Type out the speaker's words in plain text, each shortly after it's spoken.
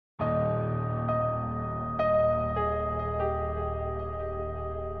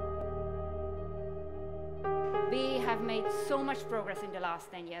We have made so much progress in the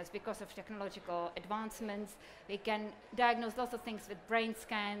last 10 years because of technological advancements. We can diagnose lots of things with brain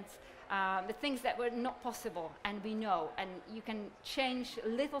scans, the things that were not possible, and we know. And you can change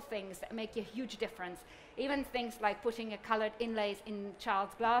little things that make a huge difference. Even things like putting a colored inlays in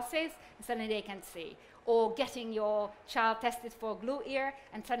child's glasses, and suddenly they can see. Or getting your child tested for glue ear,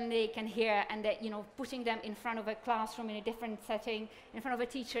 and suddenly they can hear, and that, putting them in front of a classroom in a different setting, in front of a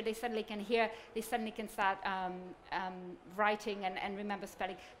teacher, they suddenly can hear, they suddenly can start writing and remember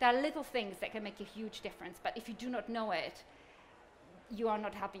spelling. There are little things that can make a huge difference, but if you do not know it, you are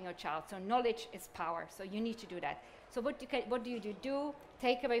not helping your child. So knowledge is power, so you need to do that. So what do you do?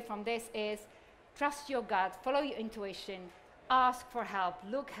 Takeaway from this is trust your gut, follow your intuition, ask for help,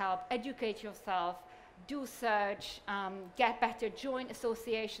 educate yourself, do search, get better, join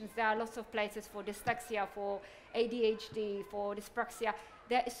associations. There are lots of places for dyslexia, for ADHD, for dyspraxia.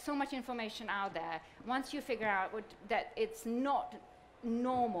 There is so much information out there. Once you figure out that it's not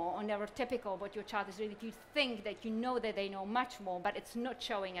normal or neurotypical what your child is doing, if you think that you know that they know much more, but it's not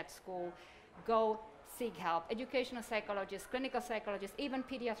showing at school, go seek help. Educational psychologists, clinical psychologists, even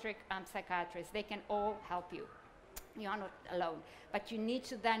pediatric psychiatrists, they can all help you. You are not alone. But you need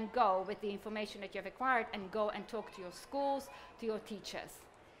to then go with the information that you have acquired and go and talk to your schools, to your teachers.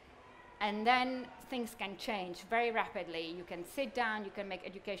 And then things can change very rapidly. You can sit down, you can make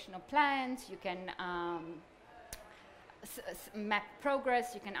educational plans, you can map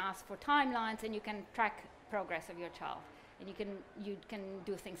progress, you can ask for timelines, and you can track progress of your child. And you can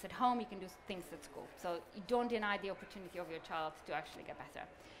do things at home, you can do things at school. So you don't deny the opportunity of your child to actually get better.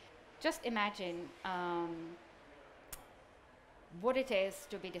 Just imagine what it is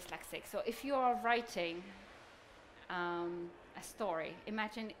to be dyslexic. So if you are writing a story,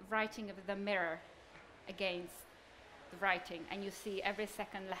 imagine writing with the mirror against the writing, and you see every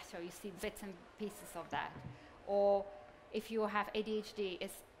second letter, you see bits and pieces of that. Or if you have ADHD,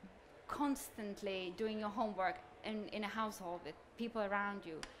 it's constantly doing your homework in a household with people around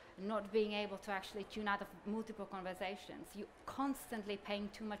you, not being able to actually tune out of multiple conversations. You're constantly paying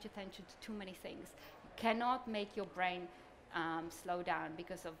too much attention to too many things. You cannot make your brain slow down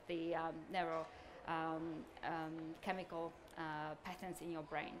because of the chemical patterns in your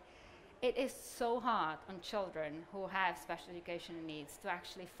brain. It is so hard on children who have special education needs to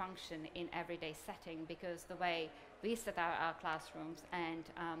actually function in everyday setting because the way we set our classrooms and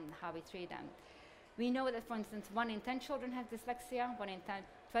how we treat them. We know that, for instance, 1 in 10 children has dyslexia, 1 in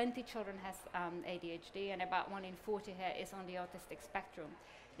 20 children has ADHD, and about 1 in 40 here is on the autistic spectrum.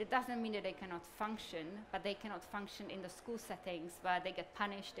 It doesn't mean that they cannot function, but they cannot function in the school settings where they get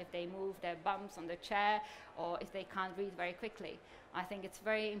punished if they move their bums on the chair or if they can't read very quickly. I think it's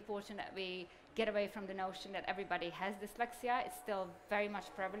very important that we get away from the notion that everybody has dyslexia. It's still very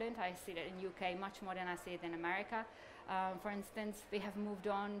much prevalent. I see that in UK much more than I see it in America. For instance, we have moved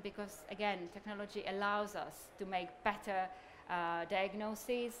on because, again, technology allows us to make better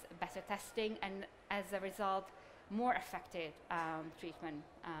diagnoses, better testing, and as a result, more effective treatment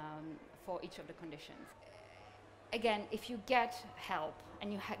for each of the conditions. Again, if you get help,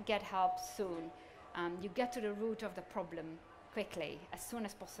 and you get help soon, you get to the root of the problem quickly, as soon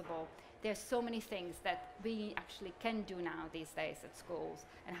as possible. There's so many things that we actually can do now these days at schools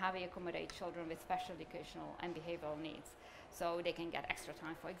and how we accommodate children with special educational and behavioral needs. So they can get extra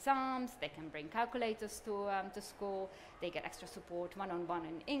time for exams, they can bring calculators to school, they get extra support one-on-one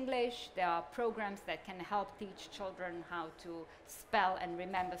in English. There are programs that can help teach children how to spell and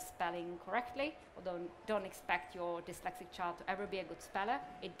remember spelling correctly. Although don't expect your dyslexic child to ever be a good speller.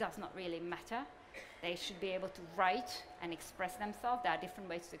 It does not really matter. They should be able to write and express themselves. There are different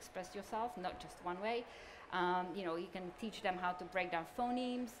ways to express yourself, not just one way. You can teach them how to break down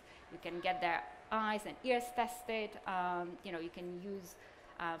phonemes. You can get their eyes and ears tested. You can use,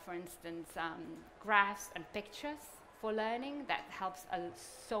 for instance, graphs and pictures for learning. That helps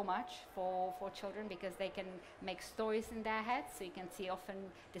so much for children because they can make stories in their heads. So you can see often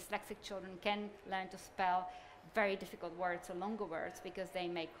dyslexic children can learn to spell very difficult words or longer words because they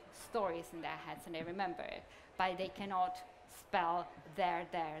make stories in their heads and they remember it. But they cannot spell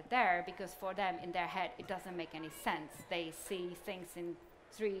there because for them in their head it doesn't make any sense. They see things in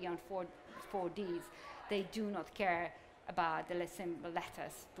 3 and 4Ds. They do not care about the simple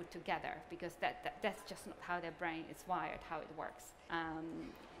letters put together because that's just not how their brain is wired, how it works.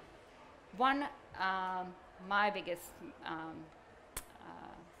 My biggest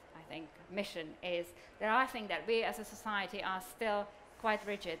mission is that I think that we as a society are still quite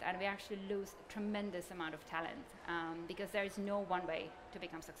rigid and we actually lose a tremendous amount of talent because there is no one way to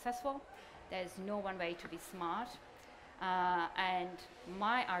become successful. There is no one way to be smart. And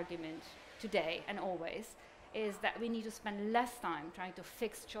my argument today and always is that we need to spend less time trying to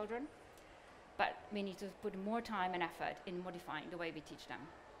fix children, but we need to put more time and effort in modifying the way we teach them.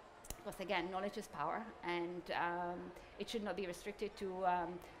 Because again, knowledge is power, and it should not be restricted to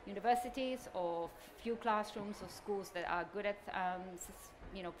universities or few classrooms or schools that are good at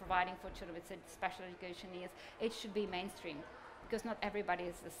providing for children with special education needs. It should be mainstream, because not everybody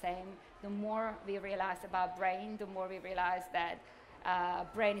is the same. The more we realize about brain, the more we realize that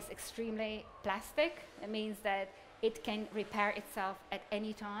brain is extremely plastic. It means that it can repair itself at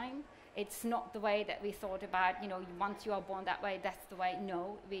any time. It's not the way that we thought about, once you are born that way, that's the way.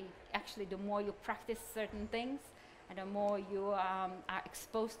 No, the more you practice certain things, and the more you are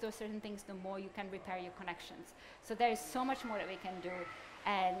exposed to certain things, the more you can repair your connections. So there is so much more that we can do,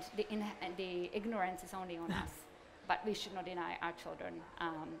 and the ignorance is only on us. But we should not deny our children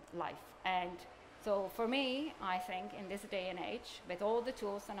life. And so for me, I think in this day and age, with all the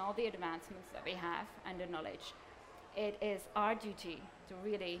tools and all the advancements that we have and the knowledge, it is our duty to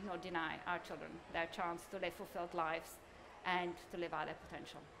really not deny our children their chance to live fulfilled lives and to live out their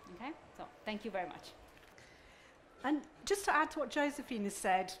potential. Okay? So thank you very much. And just to add to what Josephine has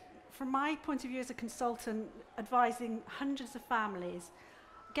said, from my point of view as a consultant advising hundreds of families,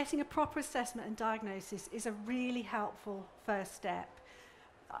 getting a proper assessment and diagnosis is a really helpful first step.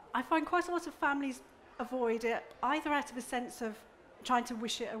 I find quite a lot of families avoid it, either out of a sense of trying to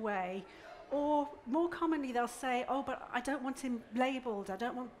wish it away, or more commonly they'll say, oh, but I don't want him labelled, I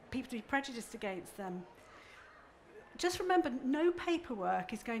don't want people to be prejudiced against them. Just remember, no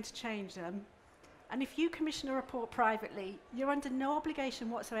paperwork is going to change them. And if you commission a report privately, you're under no obligation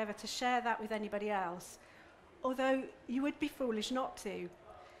whatsoever to share that with anybody else, although you would be foolish not to.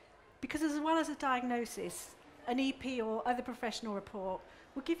 Because as well as a diagnosis, an EP or other professional report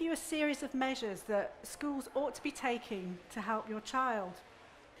will give you a series of measures that schools ought to be taking to help your child.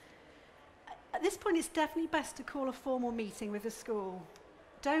 At this point, it's definitely best to call a formal meeting with the school.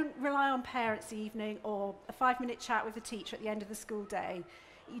 Don't rely on parents' evening or a 5-minute chat with the teacher at the end of the school day.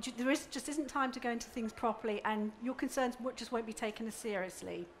 There just isn't time to go into things properly, and your concerns just won't be taken as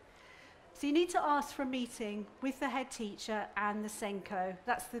seriously. So you need to ask for a meeting with the head teacher and the SENCO.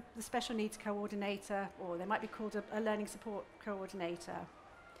 That's the special needs coordinator, or they might be called a learning support coordinator.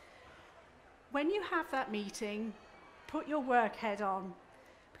 When you have that meeting, put your work head on,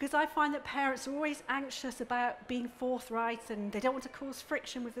 because I find that parents are always anxious about being forthright and they don't want to cause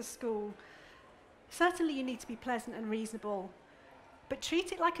friction with the school. Certainly you need to be pleasant and reasonable, but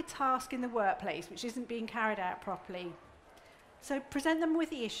treat it like a task in the workplace which isn't being carried out properly. So present them with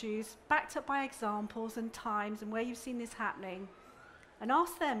the issues, backed up by examples and times and where you've seen this happening, and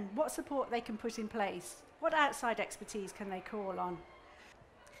ask them what support they can put in place, what outside expertise can they call on.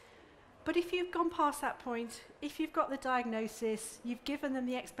 But if you've gone past that point, if you've got the diagnosis, you've given them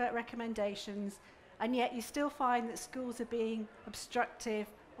the expert recommendations, and yet you still find that schools are being obstructive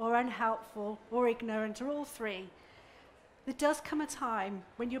or unhelpful or ignorant or all three, there does come a time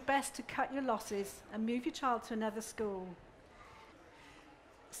when you're best to cut your losses and move your child to another school.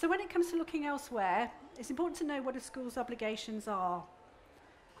 So when it comes to looking elsewhere, it's important to know what a school's obligations are.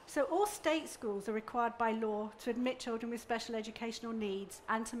 So all state schools are required by law to admit children with special educational needs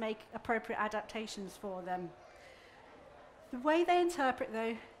and to make appropriate adaptations for them. The way they interpret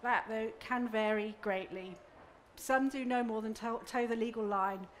that can vary greatly. Some do no more than toe the legal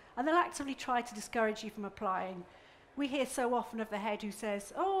line, and they'll actively try to discourage you from applying. We hear so often of the head who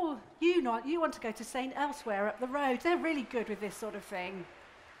says, oh, you want to go to St. Elsewhere up the road, they're really good with this sort of thing.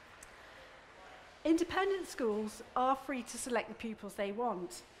 Independent schools are free to select the pupils they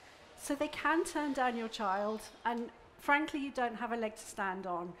want. So they can turn down your child, and frankly, you don't have a leg to stand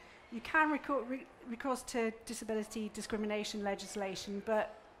on. You can recourse to disability discrimination legislation,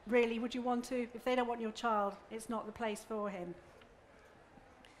 but really, would you want to? If they don't want your child, it's not the place for him.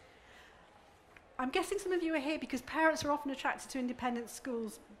 I'm guessing some of you are here because parents are often attracted to independent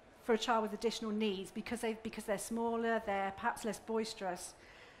schools for a child with additional needs because they're smaller, they're perhaps less boisterous.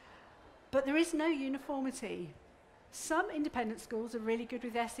 But there is no uniformity. Some independent schools are really good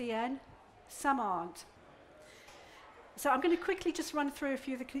with SEN, some aren't. So I'm going to quickly just run through a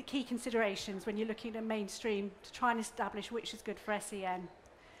few of the key considerations when you're looking at mainstream to try and establish which is good for SEN.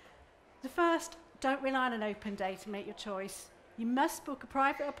 The first, don't rely on an open day to make your choice. You must book a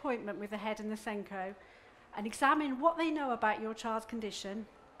private appointment with the head and the SENCO and examine what they know about your child's condition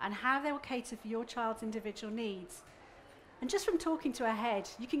and how they will cater for your child's individual needs. And just from talking to a head,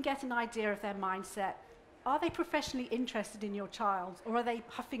 you can get an idea of their mindset. Are they professionally interested in your child, or are they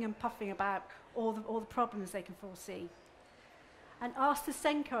huffing and puffing about all the problems they can foresee? And ask the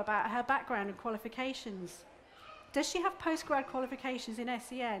SENCO about her background and qualifications. Does she have postgrad qualifications in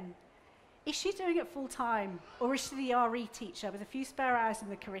SEN? Is she doing it full time, or is she the RE teacher with a few spare hours in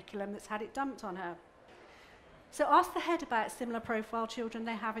the curriculum that's had it dumped on her? So ask the head about similar profile children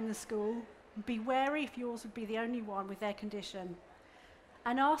they have in the school. Be wary if yours would be the only one with their condition.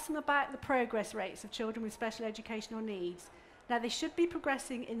 And ask them about the progress rates of children with special educational needs. Now, they should be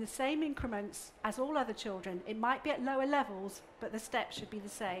progressing in the same increments as all other children. It might be at lower levels, but the steps should be the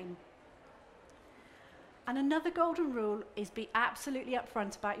same. And another golden rule is be absolutely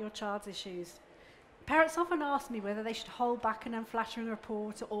upfront about your child's issues. Parents often ask me whether they should hold back an unflattering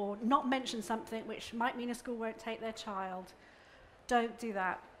report or not mention something which might mean a school won't take their child. Don't do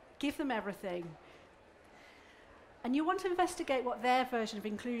that. Give them everything. And you want to investigate what their version of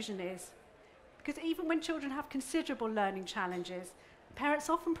inclusion is. Because even when children have considerable learning challenges, parents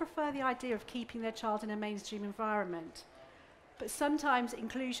often prefer the idea of keeping their child in a mainstream environment. But sometimes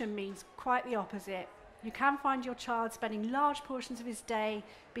inclusion means quite the opposite. You can find your child spending large portions of his day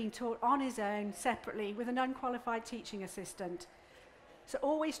being taught on his own, separately, with an unqualified teaching assistant. So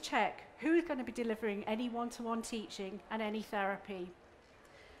always check who is going to be delivering any one-to-one teaching and any therapy.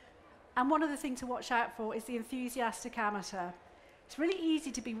 And one other thing to watch out for is the enthusiastic amateur. It's really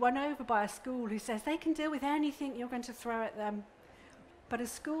easy to be won over by a school who says they can deal with anything you're going to throw at them. But a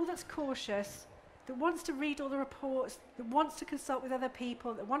school that's cautious, that wants to read all the reports, that wants to consult with other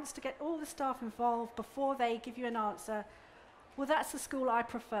people, that wants to get all the staff involved before they give you an answer, well, that's the school I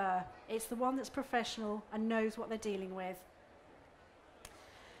prefer. It's the one that's professional and knows what they're dealing with.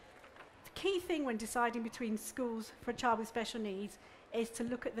 The key thing when deciding between schools for a child with special needs is to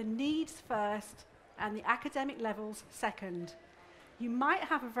look at the needs first and the academic levels second. You might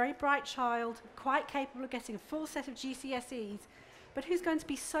have a very bright child, quite capable of getting a full set of GCSEs, but who's going to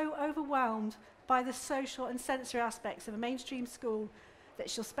be so overwhelmed by the social and sensory aspects of a mainstream school that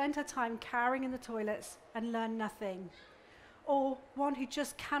she'll spend her time cowering in the toilets and learn nothing. Or one who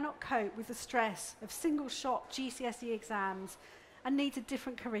just cannot cope with the stress of single-shot GCSE exams and needs a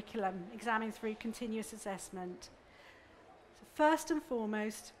different curriculum, examined through continuous assessment. So first and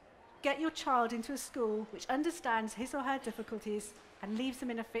foremost, get your child into a school which understands his or her difficulties and leaves them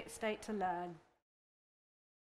in a fit state to learn.